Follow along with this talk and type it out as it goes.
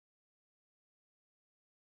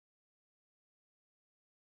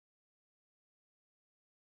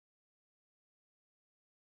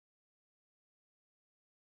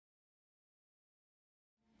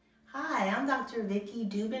Hi, I'm Dr. Vicki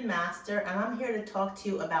Dubin-Master, and I'm here to talk to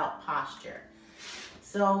you about posture.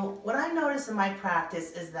 So what I notice in my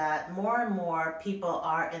practice is that more and more people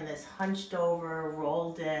are in this hunched over,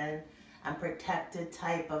 rolled in, and protected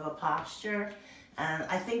type of a posture. And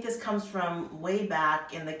I think this comes from way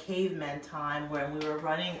back in the caveman time when we were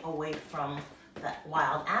running away from the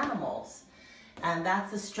wild animals. And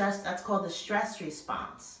that's called the stress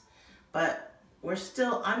response. But we're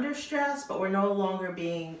still under stress, but we're no longer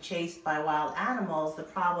being chased by wild animals. The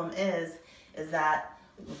problem is that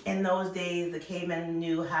in those days, the cavemen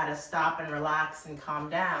knew how to stop and relax and calm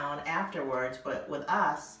down afterwards, but with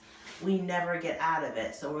us, we never get out of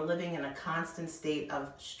it. So we're living in a constant state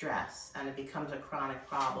of stress, and it becomes a chronic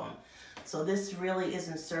problem. So this really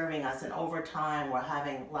isn't serving us, and over time, we're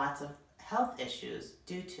having lots of health issues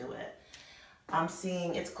due to it. I'm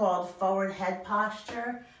seeing, it's called forward head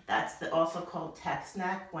posture. That's also called text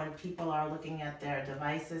neck when people are looking at their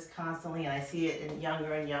devices constantly, and I see it in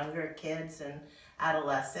younger and younger kids and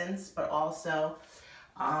adolescents, but also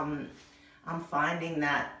I'm finding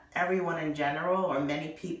that everyone in general, or many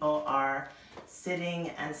people, are sitting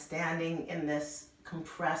and standing in this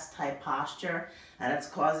compressed type posture, and it's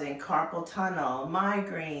causing carpal tunnel,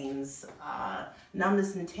 migraines,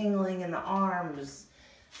 numbness and tingling in the arms,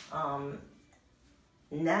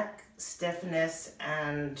 neck stiffness,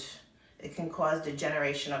 and it can cause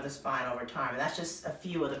degeneration of the spine over time. And that's just a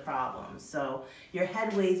few of the problems. So your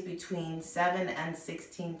head weighs between 7 and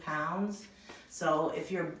 16 pounds. So if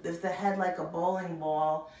the head, like a bowling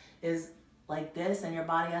ball, is like this and your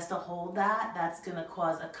body has to hold that, that's going to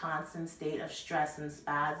cause a constant state of stress and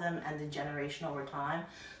spasm and degeneration over time.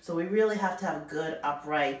 So we really have to have good,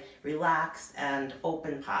 upright, relaxed, and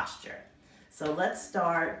open posture. So let's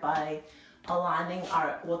start by aligning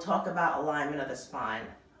we'll talk about alignment of the spine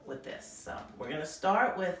with this. So we're going to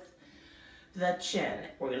start with the chin.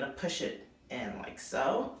 We're going to push it in like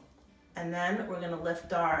so. And then we're going to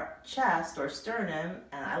lift our chest or sternum.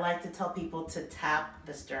 And I like to tell people to tap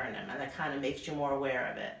the sternum, and that kind of makes you more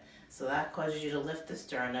aware of it. So that causes you to lift the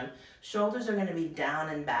sternum. Shoulders are going to be down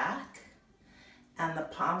and back. And the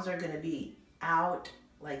palms are going to be out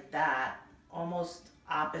like that, almost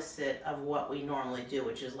opposite of what we normally do,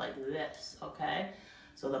 which is like this, okay?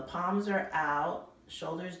 So the palms are out,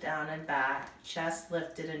 shoulders down and back, chest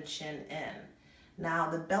lifted and chin in. Now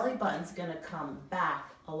the belly button's gonna come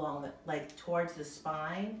back along like towards the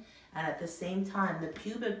spine, and at the same time the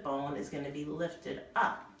pubic bone is gonna be lifted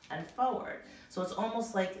up and forward. So it's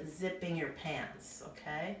almost like zipping your pants,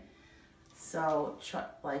 okay? So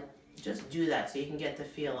just do that so you can get the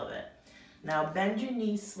feel of it. Now bend your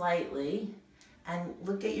knees slightly and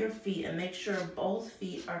look at your feet and make sure both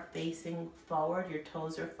feet are facing forward, your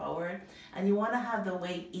toes are forward, and you want to have the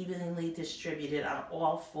weight evenly distributed on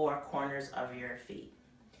all four corners of your feet.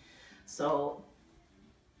 So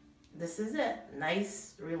this is it.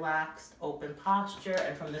 Nice, relaxed, open posture,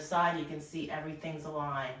 and from the side you can see everything's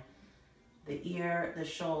aligned. The ear, the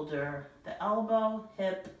shoulder, the elbow,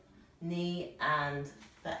 hip, knee, and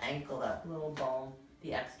the ankle, that little bone,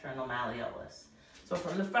 the external malleolus. So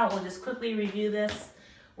from the front, we'll just quickly review this.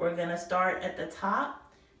 We're gonna start at the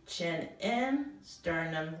top, chin in,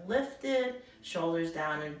 sternum lifted, shoulders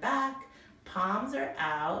down and back, palms are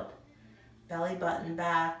out, belly button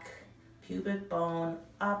back, pubic bone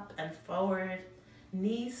up and forward,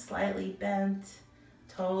 knees slightly bent,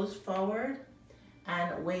 toes forward,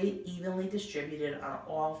 and weight evenly distributed on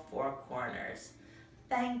all four corners.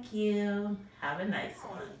 Thank you. Have a nice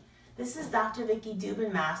one. This is Dr. Vicki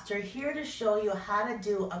Dubin-Master, here to show you how to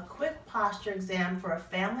do a quick posture exam for a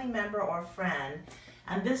family member or friend.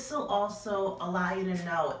 And this will also allow you to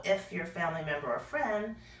know if your family member or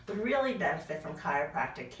friend would really benefit from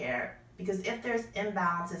chiropractic care. Because if there's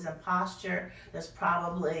imbalances in posture, there's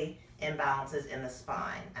probably imbalances in the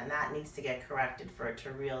spine. And that needs to get corrected for it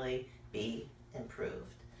to really be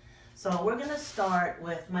improved. So we're going to start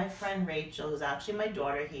with my friend Rachel, who's actually my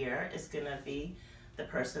daughter here, is going to be the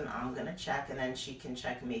person I'm going to check, and then she can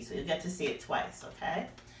check me. So you'll get to see it twice, okay?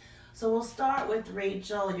 So we'll start with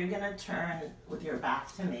Rachel. You're going to turn with your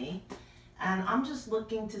back to me. And I'm just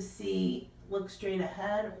looking to see, look straight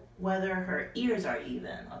ahead, whether her ears are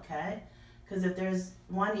even, okay? Because if there's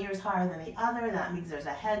one ear is higher than the other, that means there's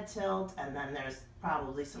a head tilt, and then there's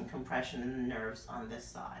probably some compression in the nerves on this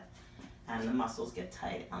side. And the muscles get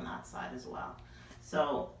tight on that side as well.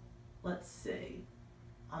 So let's see.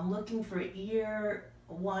 I'm looking for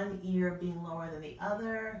one ear being lower than the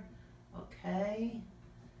other. Okay.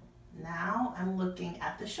 Now I'm looking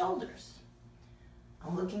at the shoulders.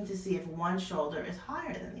 I'm looking to see if one shoulder is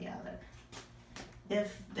higher than the other.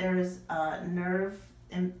 If there's a nerve,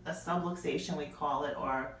 a subluxation we call it,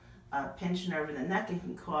 or a pinched nerve in the neck and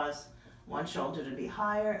can cause one shoulder to be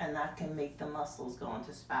higher, and that can make the muscles go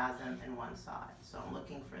into spasm in one side. So I'm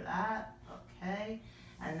looking for that, okay.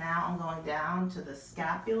 And now I'm going down to the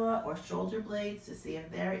scapula or shoulder blades to see if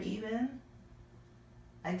they're even.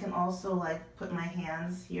 I can also like put my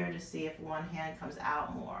hands here to see if one hand comes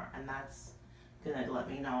out more, and that's gonna let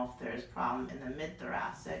me know if there's problem in the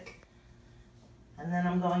mid-thoracic. And then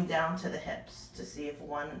I'm going down to the hips to see if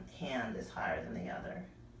one hand is higher than the other.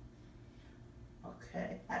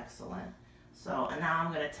 Okay, excellent. So, and now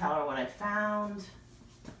I'm gonna tell her what I found.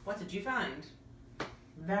 What did you find?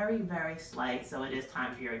 Very, very slight, so it is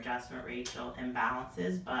time for your adjustment, Rachel.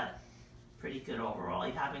 Imbalances, but pretty good overall.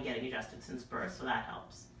 You have been getting adjusted since birth, so that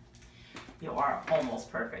helps. You are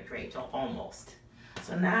almost perfect, Rachel, almost.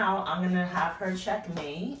 So now I'm gonna have her check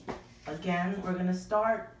me. Again, we're gonna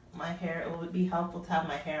start my hair. It would be helpful to have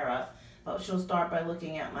my hair up, but she'll start by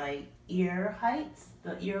looking at my ear heights,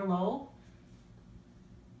 the earlobe.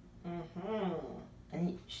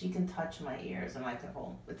 And she can touch my ears and I can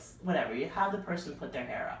hold, it's whatever, you have the person put their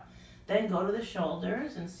hair up. Then go to the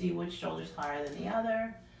shoulders and see which shoulder's higher than the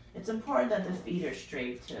other. It's important that the feet are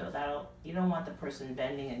straight too. You don't want the person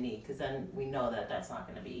bending a knee, because then we know that that's not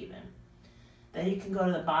going to be even. Then you can go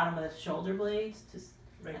to the bottom of the shoulder blades.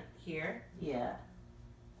 Right here? Yeah.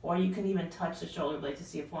 Or you can even touch the shoulder blade to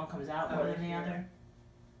see if one comes out more than the other.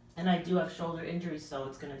 And I do have shoulder injuries, so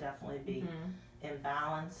it's going to definitely be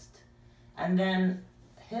imbalanced. And then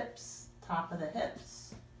hips, top of the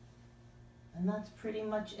hips. And that's pretty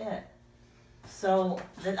much it. So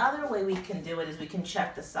the other way we can do it is we can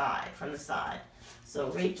check the side, from the side. So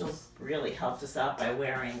Rachel's really helped us out by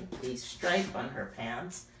wearing the stripe on her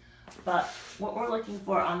pants. But what we're looking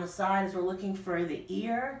for on the side is we're looking for the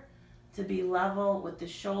ear to be level with the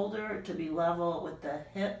shoulder, to be level with the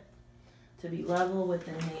hip, to be level with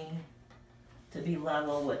the knee, to be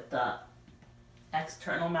level with the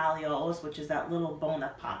external malleolus, which is that little bone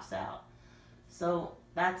that pops out. So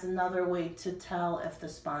that's another way to tell if the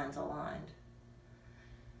spine's aligned.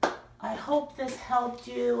 I hope this helped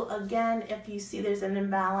you. Again, if you see there's an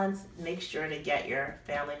imbalance, make sure to get your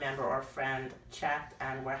family member or friend checked,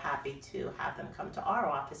 and we're happy to have them come to our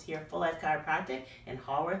office here, Full Life Chiropractic in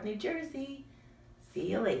Haworth, New Jersey. See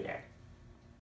you later.